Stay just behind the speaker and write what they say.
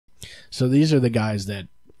So these are the guys that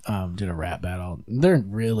did a rap battle. They're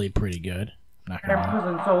really pretty good. Not gonna lie.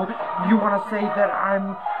 Prison, so you want to say that I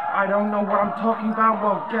don't know what I'm talking about?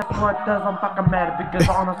 Well, guess what? I'm fucking mad because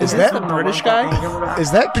honestly, Is that the British guy?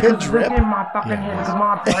 Is that Kid Drip? In my fucking head, because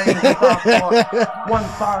my brain is one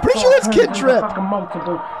thought. Pretty sure that's Kid Drip. Fucking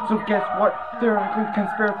multiple. So guess what? Theoretically,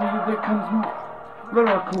 conspiracy, there comes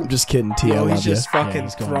lyrical. I'm just kidding, T. I Yo, love he's just ya. fucking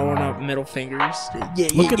he's going throwing wild. up middle fingers. Yeah,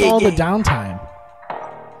 Look at all the downtime.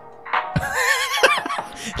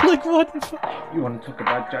 Like what the fuck? You want to talk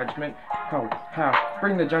about judgment? How?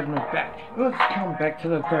 Bring the judgment back. Let's come back to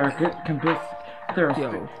the conspiracy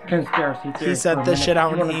theory. He said this shit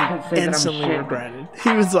out and he instantly regretted.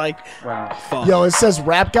 He was like, wow. fuck. Yo, it says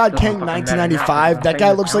Rap God King 1995. That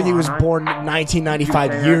guy looks like he was born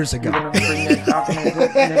 1995 years ago. Good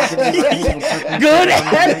at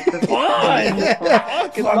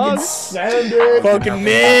Fucking sounded. fucking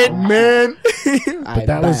mid. Man. But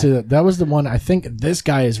that was the one. I think this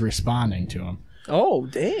guy is responding to him. Oh,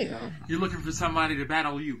 damn. You're looking for somebody to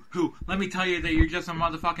battle you. Who? Let me tell you that you're just a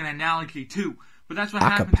motherfucking analogy, too. But that's what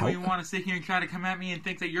happens when you want to sit here and try to come at me and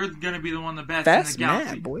think that you're going to be the one the best in the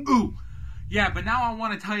galaxy. Mad, boy. Ooh. Yeah, but now I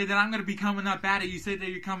want to tell you that I'm going to be coming up at it. You say that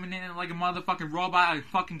you're coming in like a motherfucking robot, a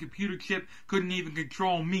fucking computer chip, couldn't even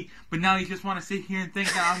control me. But now you just want to sit here and think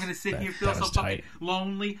that I'm going to sit here feel so fucking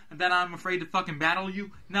lonely that I'm afraid to fucking battle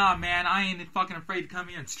you? Nah, man, I ain't fucking afraid to come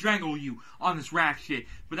here and strangle you on this rap shit.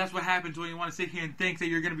 But that's what happens when you want to sit here and think that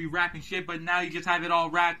you're going to be rapping shit, but now you just have it all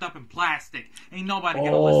wrapped up in plastic. Ain't nobody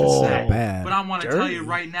going to listen to that. Bad. But I want to tell you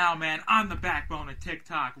right now, man, I'm the backbone of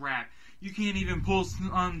TikTok rap. You can't even pull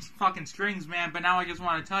on fucking strings, man, but now I just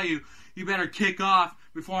want to tell you, you better kick off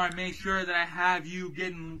before I make sure that I have you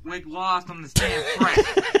getting lost on this damn track.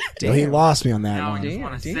 Yo, he lost me on that Now one. I just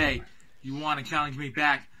want to say, you want to challenge me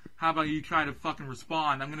back, how about you try to fucking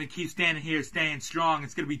respond? I'm going to keep standing here, staying strong.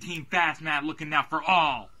 It's going to be Team Fast Matt looking out for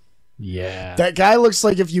all. Yeah. That guy looks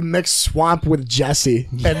like if you mixed Swamp with Jesse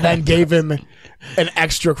and then gave him an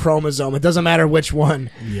extra chromosome. It doesn't matter which one.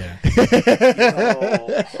 Yeah.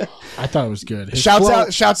 I thought it was good.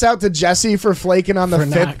 Shouts out to Jesse for flaking on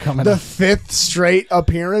the fifth straight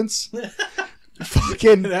appearance.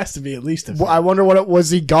 Fucking, it has to be at least a I wonder what it was.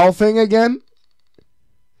 He golfing again?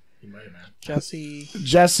 He might have, man. Jesse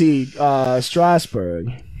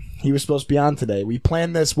Strasburg. He was supposed to be on today. We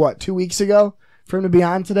planned this 2 weeks ago for him to be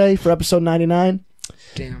on today for episode 99.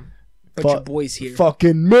 Damn. But your boy's here.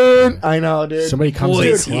 Fucking man. I know, dude. Somebody comes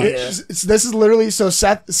in. This is literally, so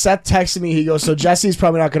Seth texted me. He goes, so Jesse's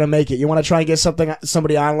probably not going to make it. You want to try and get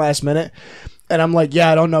somebody on last minute? And I'm like,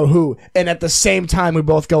 yeah, I don't know who. And at the same time, we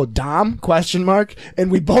both go, Dom? ?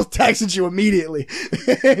 And we both texted you immediately.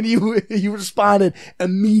 And you responded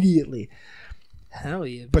immediely. Hell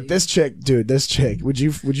yeah. But this chick, would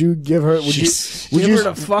you give her, would you give her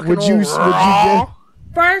the fucking would you give?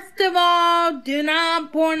 First of all, do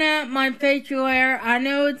not point out my facial hair. I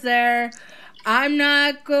know it's there. I'm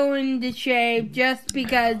not going to shave just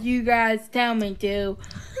because you guys tell me to.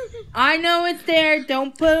 I know it's there.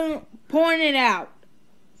 Don't point it out.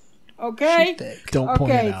 Okay? Don't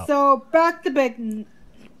point it out. Okay, so back to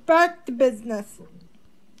business.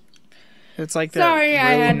 It's like they're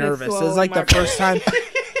really nervous. It's like the first time.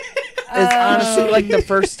 It's honestly like the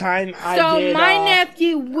first time I did. So my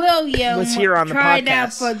nephew William was here on the tried out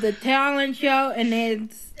podcast for the talent show and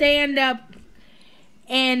his stand-up,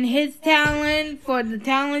 and his talent for the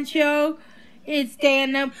talent show is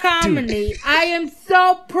stand-up comedy. I am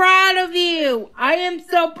so proud of you. I am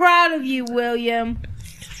so proud of you, William.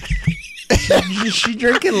 Is she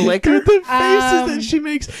drinking liquor? The faces that she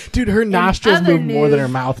makes. Dude, her nostrils move more than her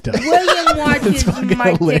mouth does. William watches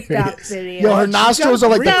my hilarious. TikTok video. Yo, her nostrils are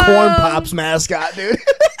like the Corn Pops mascot, dude.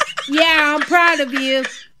 Yeah, I'm proud of you.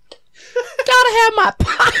 Gotta have my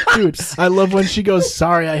pop. Dude, I love when she goes,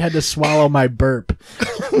 sorry, I had to swallow my burp.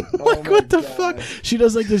 Like, what the fuck? She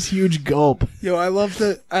does like this huge gulp. Yo, I love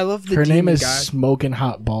the Her name is guy. Smoking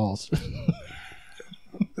Hot Balls.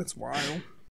 That's wild.